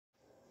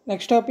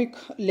Next topic,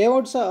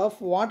 layouts of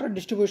water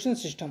distribution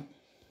system.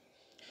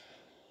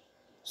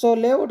 So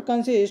layout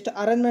consists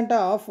arrangement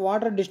of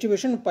water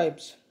distribution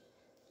pipes.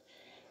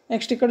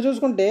 Next ఇక్కడ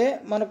చూసుకుంటే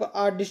మనకు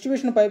ఆ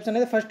distribution pipes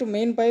అనేది first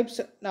main pipes,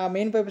 ఆ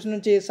main pipes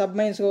నుంచి sub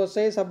మైన్స్కి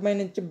వస్తాయి, సబ్ మైన్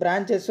నుంచి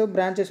బ్రాంచెస్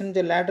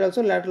నుంచి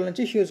లాటరల్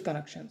నుంచి huge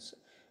connections.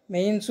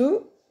 Mains,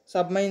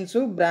 sub mines,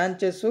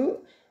 branches,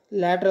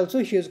 laterals,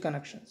 huge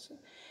connections.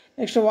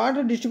 Next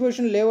water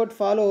distribution layout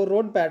follow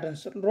road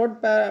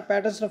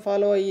ప్యాటర్న్స్ని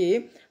follow అయ్యి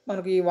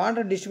మనకు ఈ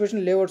వాటర్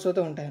డిస్ట్రిబ్యూషన్ లేఅవుట్స్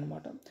అయితే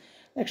ఉంటాయన్నమాట.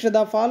 Next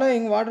the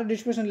following water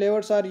distribution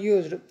layouts are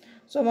used.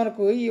 So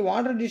మనకు ఈ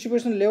వాటర్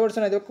డిస్ట్రిబ్యూషన్ లేఅవుట్స్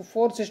అనేది ఒక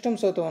 4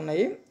 systems అవుతూ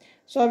ఉన్నాయి.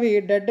 సో అవి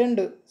డెడ్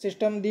ఎండ్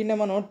సిస్టమ్, దీన్నే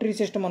మనం ట్రీ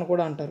సిస్టమ్ అని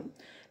కూడా అంటారు.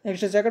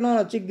 నెక్స్ట్ సెకండ్ వన్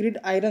వచ్చి grid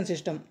iron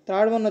system,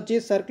 third one వచ్చి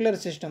సర్క్యులర్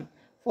సిస్టమ్,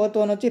 ఫోర్త్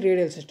వన్ వచ్చి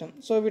రేడియల్ సిస్టమ్.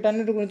 సో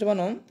వీటన్నిటి గురించి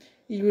మనం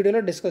ఈ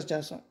వీడియోలో డిస్కస్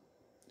చేస్తాం.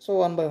 So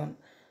 1 by 1.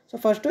 సో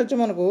ఫస్ట్ వచ్చి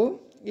మనకు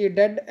ఈ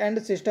dead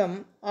end system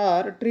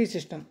are tree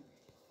system.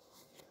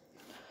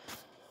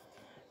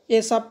 A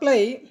supply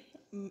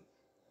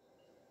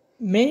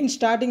main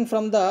starting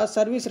from the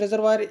service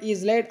reservoir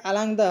is లైడ్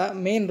along the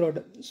main road.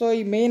 So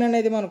ఈ మెయిన్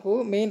అనేది మనకు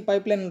మెయిన్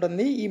పైప్ లైన్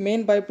ఉంటుంది. ఈ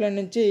మెయిన్ పైప్ లైన్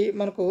నుంచి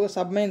మనకు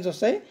సబ్ మైన్స్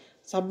వస్తాయి,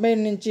 సబ్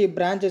మైన్ నుంచి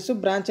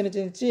branch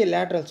నుంచి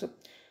లాటరల్స్.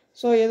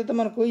 సో ఏదైతే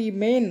మనకు ఈ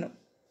మెయిన్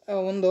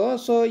ఉందో,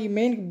 సో ఈ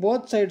మెయిన్కి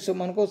బోత్ సైడ్స్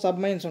మనకు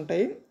సబ్ మైన్స్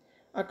ఉంటాయి,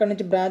 అక్కడ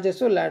నుంచి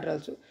బ్రాంచెస్,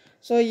 లాటరల్స్.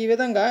 సో ఈ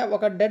విధంగా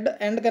ఒక డెడ్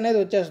ఎండ్కి అనేది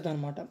వచ్చేస్తుంది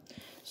అనమాట.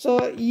 సో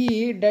ఈ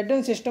డెడ్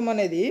ఎండ్ సిస్టమ్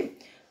అనేది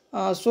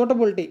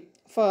suitability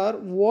for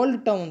old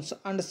towns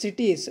and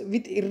cities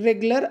with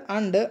irregular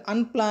and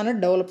unplanned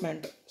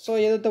development. So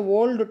ఏదైతే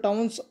ఓల్డ్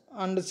టౌన్స్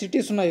అండ్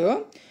సిటీస్ ఉన్నాయో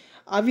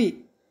అవి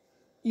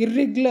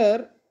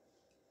ఇర్రెగ్యులర్,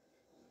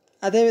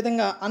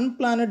 అదేవిధంగా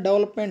అన్ప్లానెడ్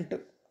డెవలప్మెంట్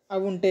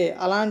అవి ఉంటే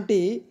అలాంటి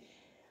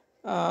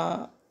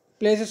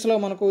ప్లేసెస్లో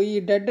మనకు ఈ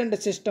dead end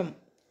system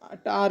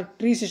are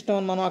tree system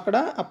అని మనం అక్కడ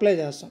అప్లై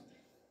చేస్తాం.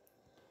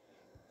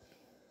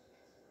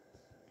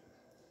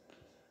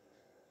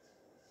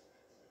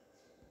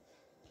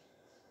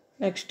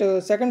 నెక్స్ట్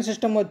సెకండ్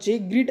సిస్టమ్ వచ్చి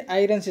grid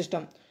iron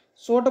system,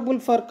 suitable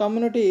for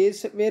communities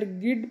wear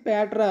grid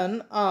pattern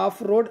of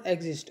road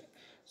exist.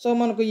 So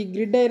మనకు ఈ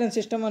గ్రిడ్ ఐరన్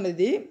సిస్టమ్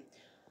అనేది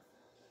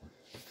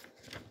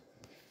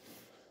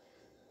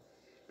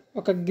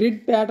ఒక గ్రిడ్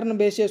ప్యాటర్న్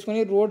బేస్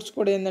చేసుకొని రోడ్స్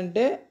కూడా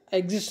ఏంటంటే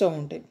ఎగ్జిస్ట్ అవి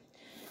ఉంటాయి.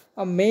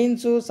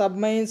 Mains, sub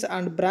mines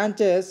and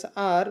branches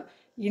are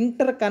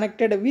inter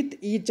connected with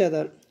each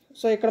other.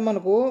 So ఇక్కడ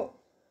మనకు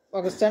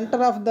ఒక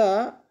సెంటర్ ఆఫ్ ద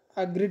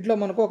గ్రిడ్లో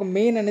మనకు ఒక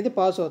మెయిన్ అనేది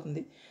పాస్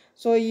అవుతుంది.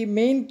 సో ఈ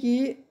మెయిన్కి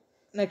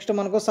నెక్స్ట్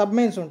మనకు సబ్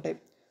మైన్స్ ఉంటాయి.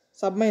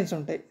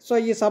 సో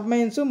ఈ సబ్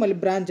మైన్స్ మళ్ళీ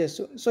బ్రాంచెస్.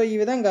 సో ఈ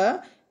విధంగా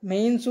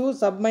mains,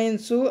 sub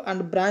mines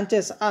and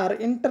branches are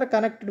inter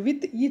connected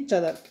with each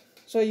other.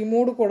 So ఈ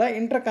మూడు కూడా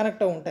ఇంటర్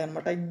కనెక్ట్ అవి ఉంటాయి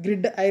అన్నమాట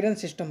గ్రిడ్ ఐరన్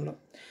సిస్టంలో.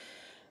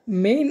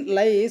 Main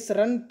lies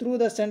run through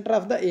the centre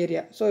of the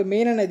area. So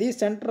main అనేది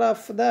సెంటర్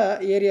ఆఫ్ ద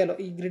ఏరియాలో,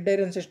 ఈ గ్రిడ్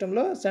ఐరన్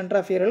సిస్టంలో సెంటర్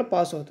ఆఫ్ ఏరియాలో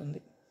పాస్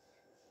అవుతుంది.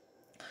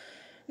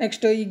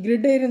 నెక్స్ట్ ఈ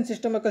గ్రిడ్ ఐరన్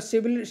సిస్టమ్ యొక్క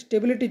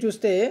స్టెబిలిటీ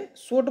చూస్తే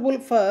suitable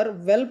for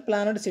well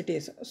planned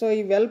cities. So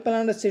ఈ వెల్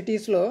ప్లానెడ్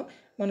సిటీస్లో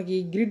మనకి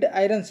ఈ గ్రిడ్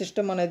ఐరన్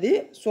సిస్టమ్ అనేది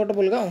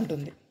సూటబుల్గా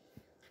ఉంటుంది.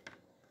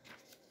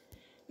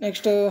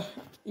 నెక్స్ట్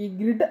ఈ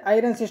గ్రిడ్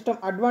ఐరన్ సిస్టమ్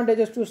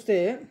అడ్వాంటేజెస్ చూస్తే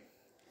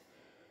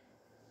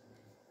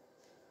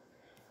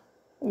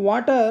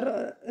water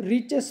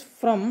reaches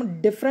from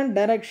different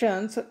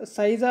directions,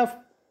 size of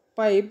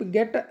pipe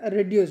get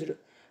reduced.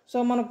 So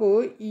మనకు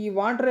ఈ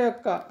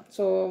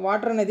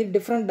వాటర్ అనేది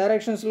డిఫరెంట్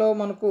డైరెక్షన్స్లో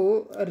మనకు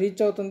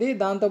రీచ్ అవుతుంది.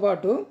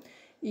 దాంతోపాటు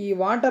ఈ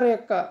వాటర్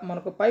యొక్క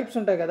మనకు పైప్స్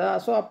ఉంటాయి కదా,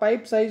 సో ఆ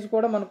పైప్ సైజ్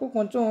కూడా మనకు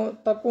కొంచెం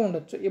తక్కువ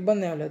ఉండొచ్చు,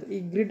 ఇబ్బంది ఏం లేదు ఈ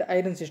గ్రిడ్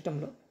ఐరన్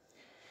సిస్టంలో.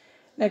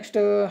 నెక్స్ట్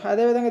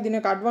అదేవిధంగా దీని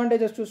యొక్క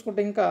అడ్వాంటేజెస్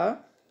చూసుకుంటే ఇంకా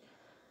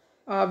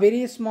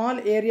very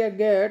small area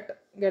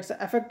gets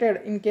affected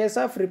in case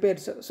of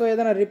repairs. So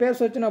ఏదైనా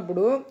రిపేర్స్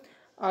వచ్చినప్పుడు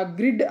ఆ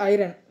గ్రిడ్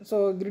ఐరన్, సో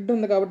గ్రిడ్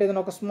ఉంది కాబట్టి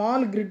ఏదైనా ఒక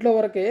స్మాల్ గ్రిడ్లో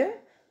వరకే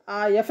ఆ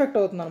ఎఫెక్ట్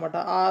అవుతుంది అనమాట,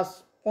 ఆ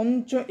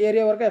కొంచెం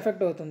ఏరియా వరకు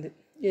ఎఫెక్ట్ అవుతుంది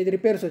ఏది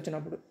రిపేర్స్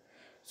వచ్చినప్పుడు.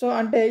 సో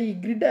అంటే ఈ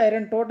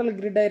టోటల్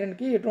గ్రిడ్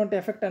ఐరన్కి ఎటువంటి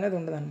ఎఫెక్ట్ అనేది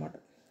ఉండదు అనమాట.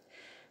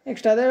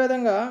 నెక్స్ట్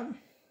అదేవిధంగా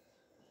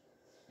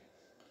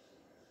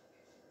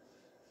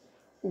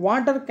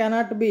water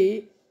cannot be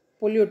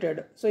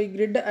polluted. So ఈ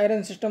గ్రిడ్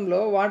ఐరన్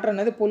సిస్టంలో వాటర్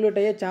అనేది పొల్యూట్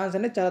అయ్యే ఛాన్స్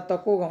అనేది చాలా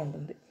తక్కువగా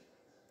ఉంటుంది.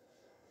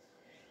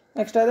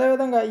 నెక్స్ట్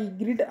అదేవిధంగా ఈ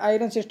గ్రిడ్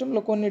ఐరన్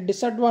సిస్టంలో కొన్ని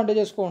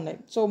డిసడ్వాంటేజెస్ కూడా ఉన్నాయి.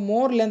 So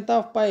more length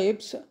of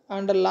pipes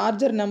and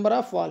larger number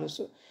of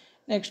valves.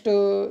 Next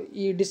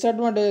ఈ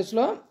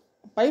డిసడ్వాంటేజెస్లో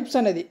పైప్స్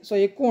అనేది సో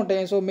ఎక్కువ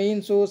ఉంటాయి. So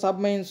mains,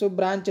 sub mines,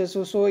 branches,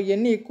 so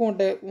ఇవన్నీ ఎక్కువ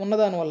ఉంటాయి.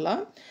 ఉన్నదానివల్ల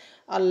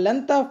ఆ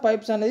లెంత్ ఆఫ్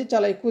పైప్స్ అనేది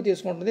చాలా ఎక్కువ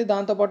తీసుకుంటుంది.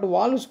 దాంతోపాటు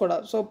వాల్వ్స్ కూడా,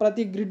 సో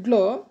ప్రతి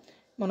గ్రిడ్లో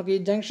మనకు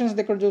ఈ జంక్షన్స్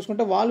దగ్గర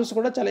చూసుకుంటే వాల్వ్స్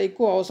కూడా చాలా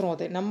ఎక్కువ అవసరం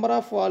అవుతాయి. నెంబర్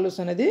ఆఫ్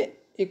వాల్వ్స్ అనేది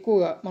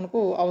ఎక్కువగా మనకు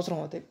అవసరం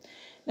అవుతాయి.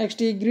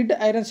 నెక్స్ట్ ఈ గ్రిడ్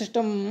ఐరన్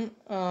సిస్టమ్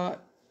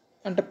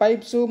అంటే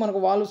పైప్స్ మనకు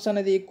వాల్వ్స్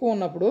అనేది ఎక్కువ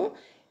ఉన్నప్పుడు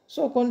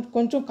సో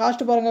కొంచెం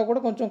కాస్ట్ పరంగా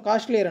కూడా కొంచెం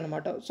కాస్ట్లీయర్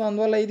అనమాట. సో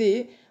అందువల్ల ఇది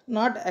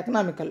నాట్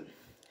ఎకనామికల్.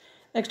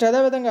 నెక్స్ట్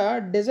అదేవిధంగా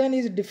డిజైన్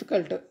ఈజ్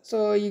డిఫికల్ట్. సో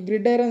ఈ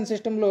గ్రిడ్ ఐరన్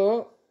సిస్టంలో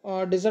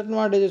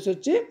డిసడ్వాంటేజెస్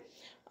వచ్చి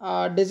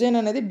డిజైన్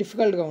అనేది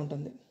డిఫికల్ట్గా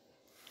ఉంటుంది.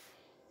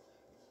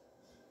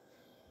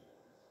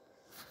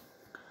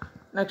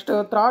 నెక్స్ట్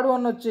థర్డ్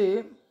వన్ వచ్చి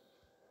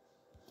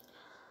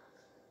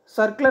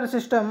circular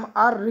system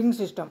are ring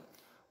system.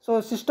 So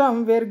system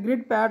wear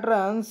grid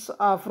patterns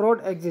of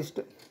road exist.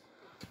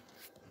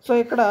 So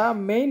ఇక్కడ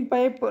మెయిన్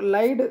పైప్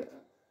లైడ్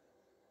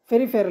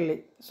పెరిఫెరల్లీ.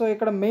 సో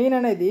ఇక్కడ main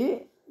అనేది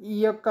ఈ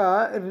యొక్క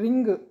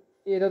రింగ్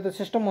ఏదైతే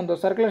సిస్టమ్ ఉందో,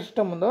 సర్క్యులర్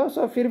సిస్టమ్ ఉందో,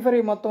 సో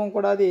పెరిఫెరీ మొత్తం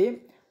కూడా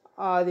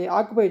అది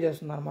ఆక్యుపై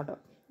చేస్తుంది అనమాట.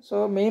 So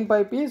main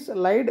pipe is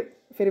లైడ్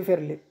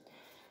పెరిఫెరల్లీ.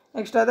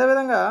 Next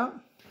అదేవిధంగా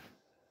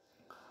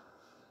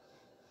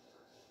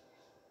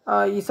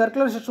ఈ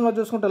సర్క్యులర్ సిస్టంలో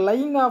చూసుకుంటే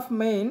lying of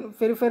main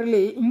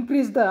పెరిఫెరల్లీ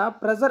increase the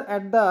pressure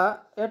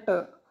at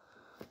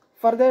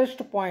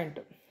ఫర్దెస్ట్ point.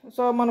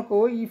 So మనకు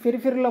ఈ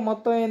పెరిఫెరీలో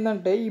మొత్తం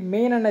ఏంటంటే ఈ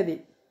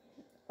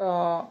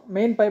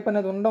మెయిన్ పైప్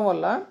అనేది ఉండడం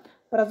వల్ల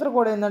ప్రెజర్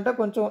కూడా ఏంటంటే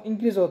కొంచెం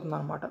ఇంక్రీజ్ అవుతుంది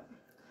అనమాట.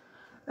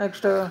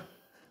 Next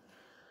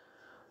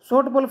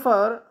suitable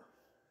for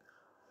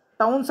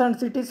towns and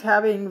cities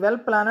having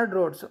well planned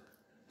roads.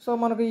 So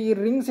మనకు ఈ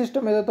రింగ్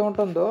సిస్టమ్ ఏదైతే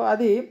ఉంటుందో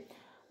అది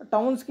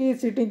టౌన్స్కి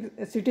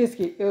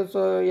సిటీస్కి సో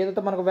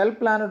ఏదైతే మనకు వెల్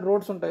ప్లానెడ్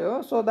రోడ్స్ ఉంటాయో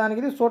సో దానికి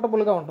ఇది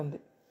సూటబుల్గా ఉంటుంది.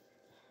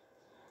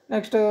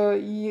 నెక్స్ట్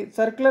ఈ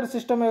సర్క్యులర్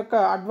సిస్టమ్ యొక్క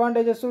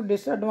అడ్వాంటేజెస్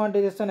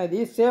డిసడ్వాంటేజెస్ అనేది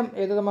సేమ్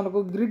ఏదైతే మనకు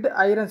గ్రిడ్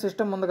ఐరన్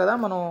సిస్టమ్ ఉంది కదా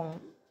మనం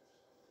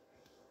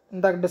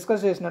ఇందాక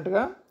డిస్కస్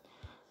చేసినట్టుగా.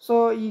 సో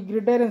ఈ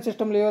గ్రిడ్ ఐరన్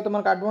సిస్టమ్లో ఏవైతే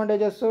మనకు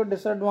అడ్వాంటేజెస్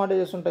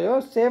డిసడ్వాంటేజెస్ ఉంటాయో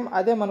సేమ్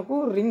అదే మనకు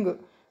రింగ్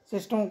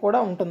సిస్టమ్ కూడా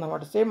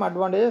ఉంటుందన్నమాట. Same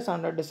advantages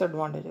and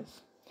disadvantages.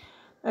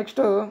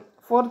 Next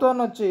fourth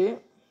one వచ్చి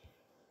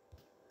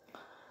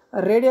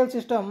radial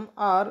system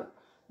are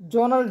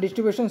zonal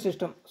distribution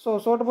system. So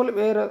suitable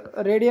wear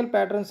radial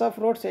patterns of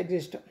roads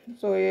exist.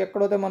 So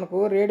ఎక్కడైతే మనకు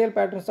రేడియల్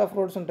ప్యాటర్న్స్ ఆఫ్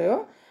రోడ్స్ ఉంటాయో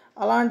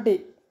అలాంటి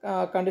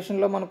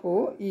కండిషన్లో మనకు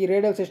ఈ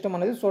రేడియల్ సిస్టమ్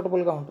అనేది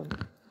సూటబుల్గా ఉంటుంది.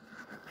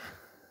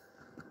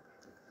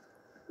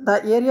 The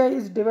area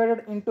is divided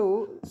into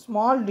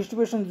small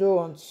distribution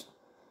zones.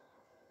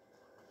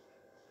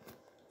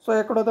 So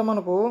ఎక్కడైతే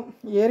మనకు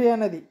ఏరియా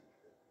అనేది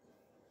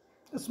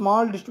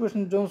స్మాల్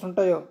డిస్ట్రిబ్యూషన్ జోన్స్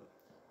ఉంటాయో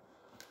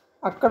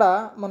అక్కడ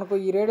మనకు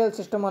ఈ రేడియల్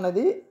సిస్టమ్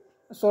అనేది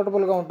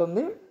సూటబుల్గా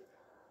ఉంటుంది.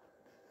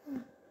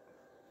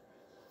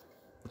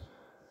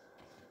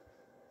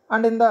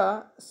 And in the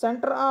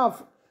centre of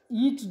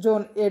each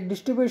zone A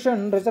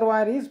distribution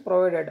reservoir is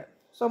provided.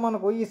 So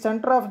మనకు ఈ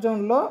సెంటర్ ఆఫ్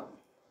జోన్లో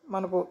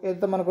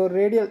మనకు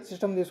రేడియల్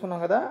సిస్టమ్ తీసుకున్నాం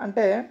కదా,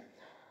 అంటే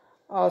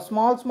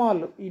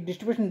స్మాల్ ఈ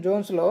డిస్ట్రిబ్యూషన్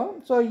జోన్స్లో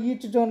సో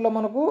ఈచ్ జోన్లో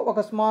మనకు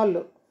ఒక స్మాల్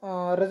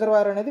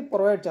రిజర్వాయర్ అనేది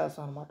ప్రొవైడ్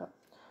చేస్తాం అనమాట.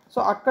 సో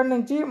అక్కడి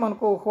నుంచి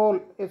మనకు హోల్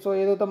సో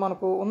ఏదైతే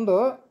మనకు ఉందో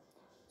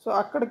సో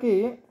అక్కడికి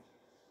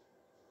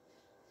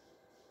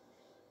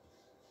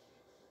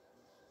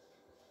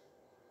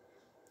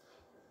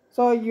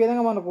సో ఈ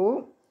విధంగా మనకు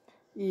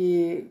ఈ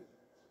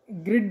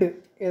గ్రిడ్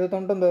ఏదైతే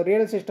ఉంటుందో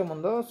రేడియల్ సిస్టమ్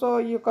ఉందో సో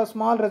ఈ యొక్క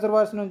స్మాల్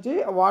రిజర్వాయర్స్ నుంచి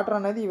వాటర్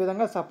అనేది ఈ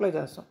విధంగా సప్లై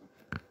చేస్తాం.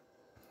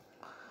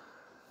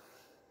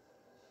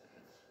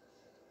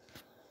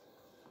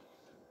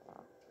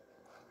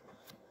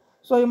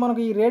 సో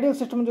మనకు ఈ రేడియల్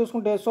సిస్టమ్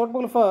చూసుకుంటే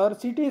suitable for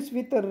cities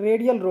with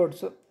radial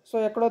roads. So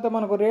ఎక్కడైతే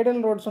మనకు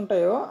రేడియల్ రోడ్స్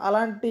ఉంటాయో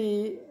అలాంటి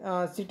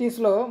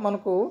సిటీస్లో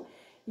మనకు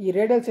ఈ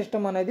రేడియల్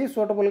సిస్టమ్ అనేది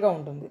సూటబుల్గా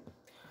ఉంటుంది.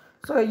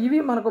 సో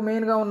ఇవి మనకు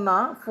మెయిన్గా ఉన్న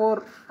 4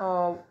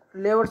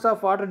 layers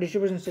of water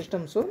distribution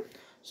systems.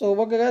 So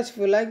okay guys, if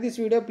you like this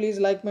video, please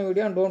like my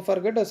video and don't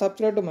forget to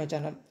subscribe to my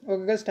channel.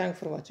 Okay guys, thanks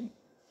for watching.